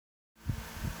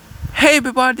Hey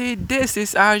everybody, this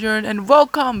is Iron and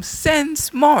welcome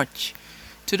since March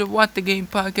to the What the Game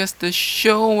podcast, the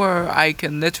show where I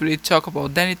can literally talk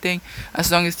about anything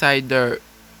as long as it's either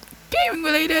gaming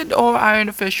related or Iron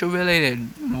Official related.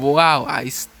 Wow, I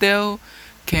still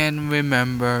can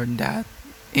remember that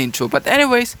intro. But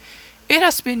anyways, it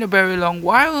has been a very long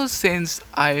while since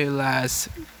I last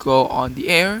go on the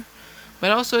air.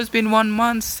 But also it's been 1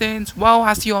 month since, well,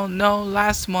 as you all know,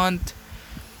 last month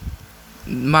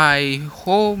my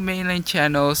whole mainline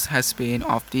channels has been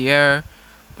off the air,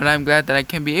 but I'm glad that I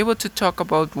can be able to talk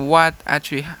about what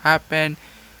actually happened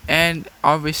and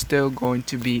are we still going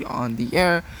to be on the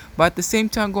air, but at the same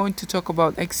time going to talk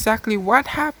about exactly what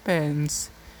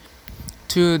happens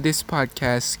to this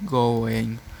podcast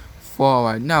going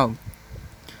forward. Now,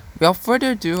 without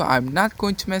further ado, I'm not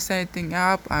going to mess anything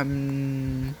up.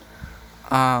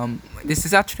 This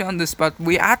is actually on the spot.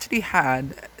 We actually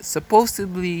had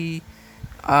supposedly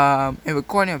a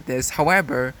recording of this.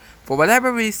 However, for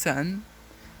whatever reason,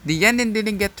 the ending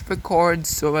didn't get to record,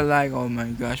 so we're like, oh my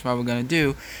gosh, what are we gonna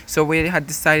do? So we had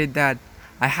decided that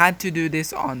I had to do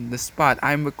this on the spot.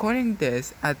 I'm recording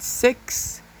this at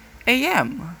 6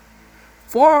 a.m.,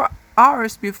 4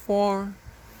 hours before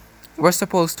we're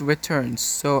supposed to return.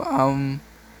 So,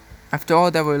 after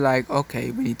all that, we're like, okay,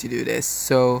 we need to do this.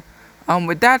 So,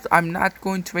 with that, I'm not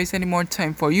going to waste any more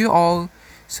time for you all.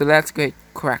 So let's get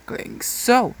crackling.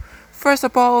 So, first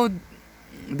of all,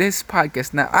 this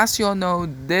podcast. Now, as you all know,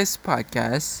 this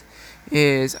podcast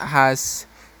is has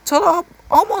total of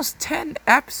almost 10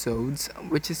 episodes,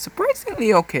 which is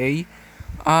surprisingly okay.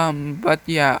 But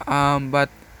yeah. But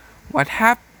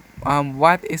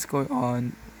what is going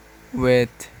on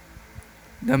with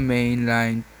the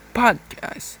mainline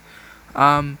podcast?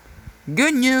 Um,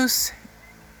 Good news.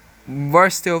 We're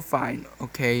still fine.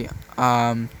 Okay.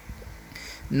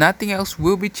 Nothing else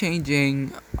will be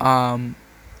changing.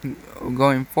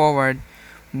 Going forward,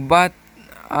 but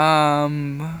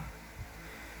um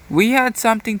we had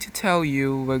something to tell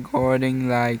you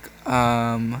regarding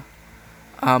um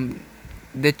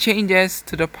the changes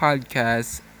to the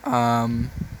podcast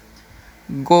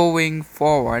going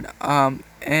forward,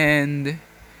 and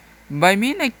by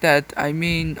me like that I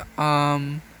mean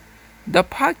the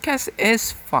podcast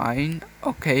is fine,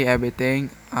 okay,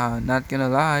 everything, not gonna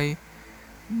lie,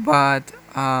 but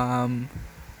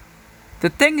the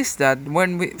thing is that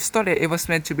when we started, it was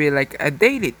meant to be like a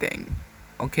daily thing.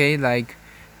 Okay, like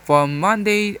from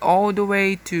Monday all the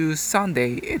way to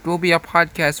Sunday, it will be a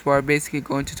podcast where I'm basically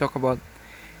going to talk about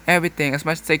everything as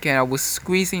much as I can. I was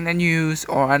squeezing the news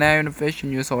or an Iron Fish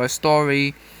news or a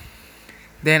story.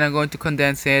 Then I'm going to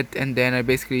condense it and then I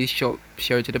basically share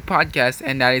it to the podcast,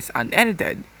 and that is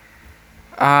unedited.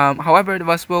 However, it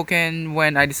was spoken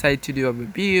when I decided to do a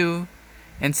review,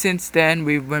 and since then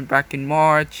we went back in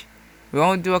March. We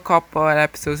only do a couple of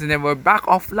episodes and then we're back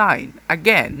offline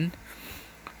again.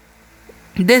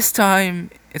 This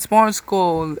time it's more on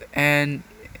school and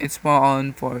it's more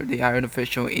on for the Iron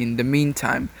Official in the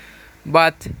meantime.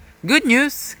 But good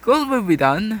news, school will be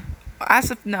done.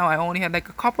 As of now, I only had like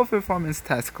a couple of performance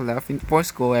tasks left for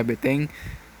school, everything.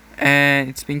 And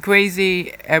it's been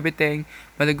crazy, everything.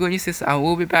 But the good news is I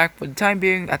will be back for the time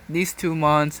being, at least 2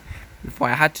 months before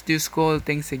I had to do school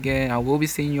things again. I will be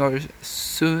senior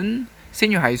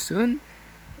high soon,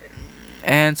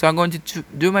 and so I'm going to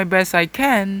do my best I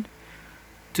can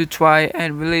to try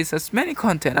and release as many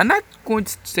content. I'm not going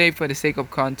to say for the sake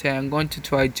of content. I'm going to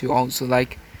try to also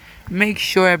like make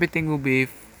sure everything will be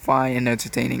fine and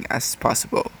entertaining as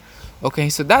possible. Okay,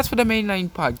 so that's for the mainline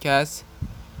podcast.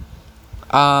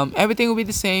 Everything will be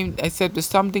the same except there's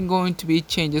something going to be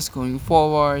changes going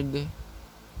forward,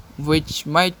 which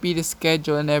might be the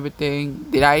schedule and everything.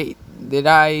 Did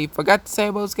I forget to say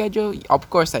about schedule? Of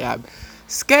course I have.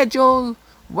 Schedule,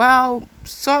 well,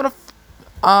 sort of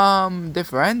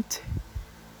different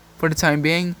for the time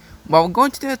being. Well, we're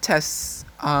going to do a test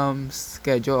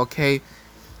schedule, okay?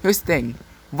 Here's the thing.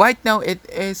 Right now it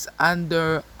is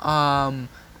under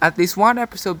at least one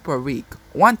episode per week.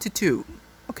 1 to 2.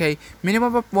 Okay?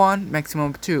 Minimum of one,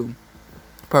 maximum of two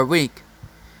per week.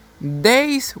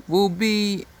 Days will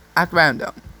be at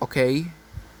random, okay?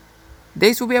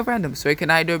 Days will be at random, so it can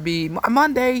either be a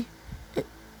Monday,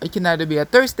 it can either be a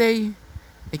Thursday,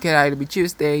 it can either be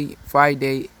Tuesday,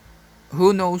 Friday,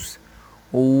 who knows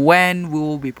when we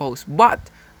will be post. But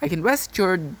I can rest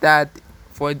assured that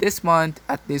for this month,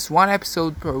 at least one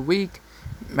episode per week,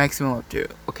 maximum of two.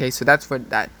 Okay, so that's for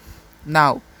that.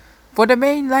 Now, for the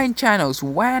mainline channels,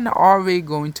 when are we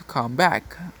going to come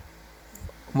back?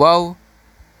 Well,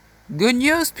 good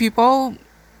news, people.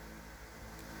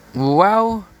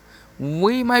 Well,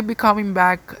 we might be coming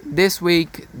back this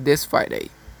week, this Friday.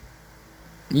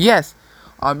 Yes,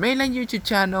 our mainline YouTube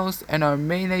channels and our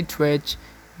mainline Twitch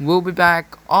will be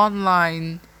back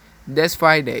online this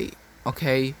Friday.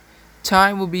 Okay,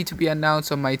 time will be to be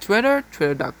announced on my Twitter,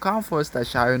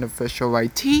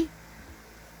 twitter.com/IronOfficialYT.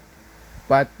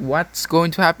 But what's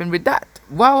going to happen with that?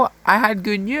 Well, I had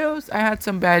good news, I had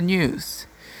some bad news.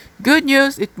 Good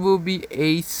news, it will be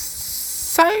a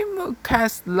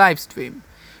simulcast live stream.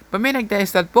 But main idea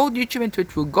is that both YouTube and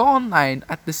Twitch will go online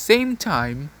at the same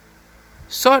time.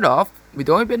 Sort of. We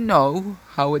don't even know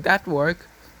how would that work.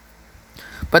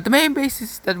 But the main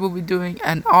basis is that we'll be doing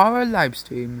an hour live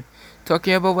stream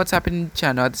talking about what's happening in the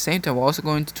channel. At the same time, we're also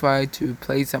going to try to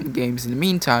play some games in the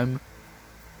meantime.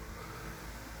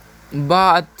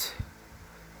 But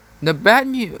the bad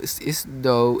news is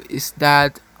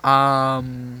that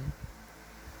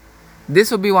this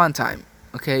will be one time,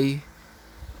 okay?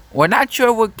 We're not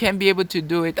sure we can be able to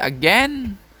do it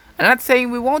again. I'm not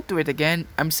saying we won't do it again.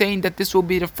 I'm saying that this will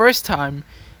be the first time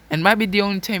and might be the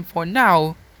only time for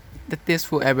now that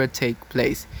this will ever take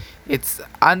place. It's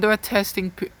under a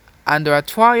under a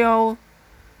trial.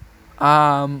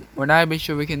 We're not even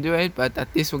sure we can do it, but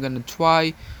at least we're gonna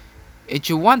try. If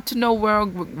you want to know where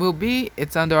we'll be,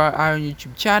 it's under our Iron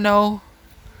YouTube channel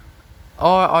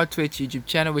or our Twitch YouTube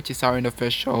channel, which is Iron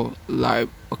Official Live.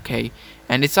 Okay,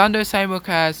 and it's under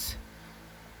simulcast,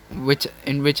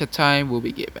 in which a time will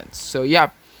be given. So yeah.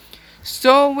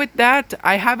 So with that,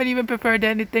 I haven't even prepared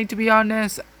anything, to be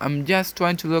honest. I'm just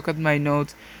trying to look at my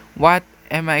notes. What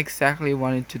am I exactly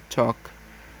wanting to talk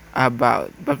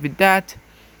about? But with that,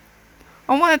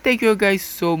 I want to thank you guys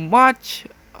so much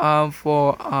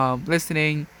for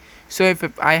listening. So if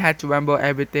I had to ramble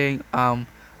everything, I'm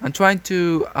trying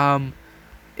to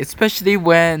especially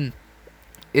when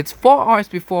it's 4 hours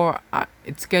before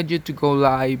it's scheduled to go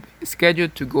live, it's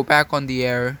scheduled to go back on the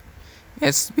air.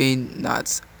 It's been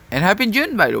nuts. And happy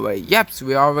June, by the way. Yep, so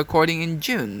we are recording in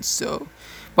June. So,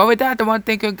 but with that, I want to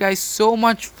thank you guys so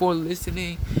much for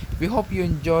listening. We hope you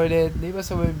enjoyed it. Leave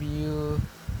us a review.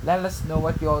 Let us know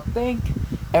what you all think.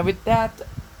 And with that,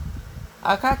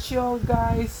 I'll catch you all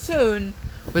guys soon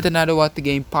with another What the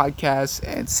Game podcast.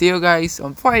 And see you guys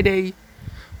on Friday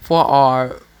for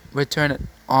our return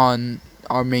on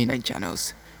our mainline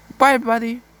channels. Bye,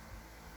 everybody.